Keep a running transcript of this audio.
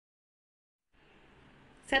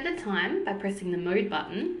Set the time by pressing the mode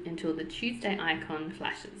button until the Tuesday icon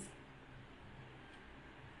flashes.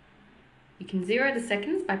 You can zero the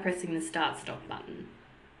seconds by pressing the start-stop button.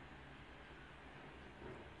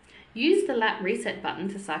 Use the lap reset button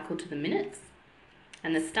to cycle to the minutes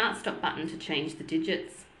and the start-stop button to change the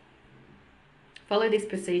digits. Follow these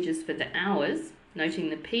procedures for the hours, noting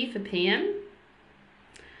the P for PM,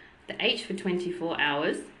 the H for 24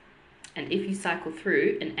 hours, and if you cycle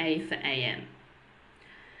through, an A for AM.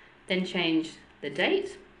 Then change the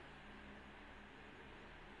date,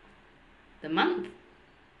 the month,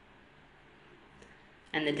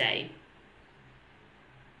 and the day.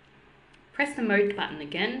 Press the mode button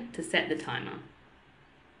again to set the timer.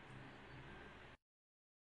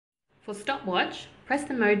 For stopwatch, press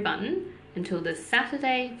the mode button until the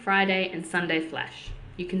Saturday, Friday, and Sunday flash.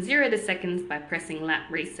 You can zero the seconds by pressing lap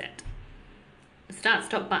reset. The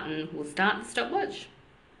start-stop button will start the stopwatch,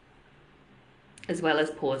 as well as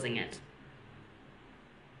pausing it.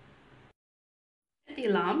 Set the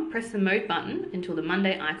alarm, press the mode button until the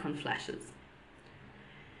Monday icon flashes.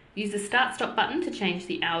 Use the start-stop button to change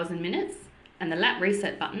the hours and minutes, and the lap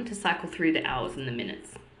reset button to cycle through the hours and the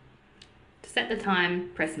minutes. To set the time,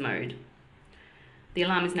 press mode. The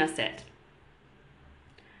alarm is now set.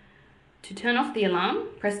 To turn off the alarm,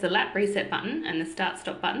 press the lap reset button and the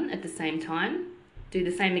start-stop button at the same time. Do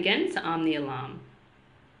the same again to arm the alarm.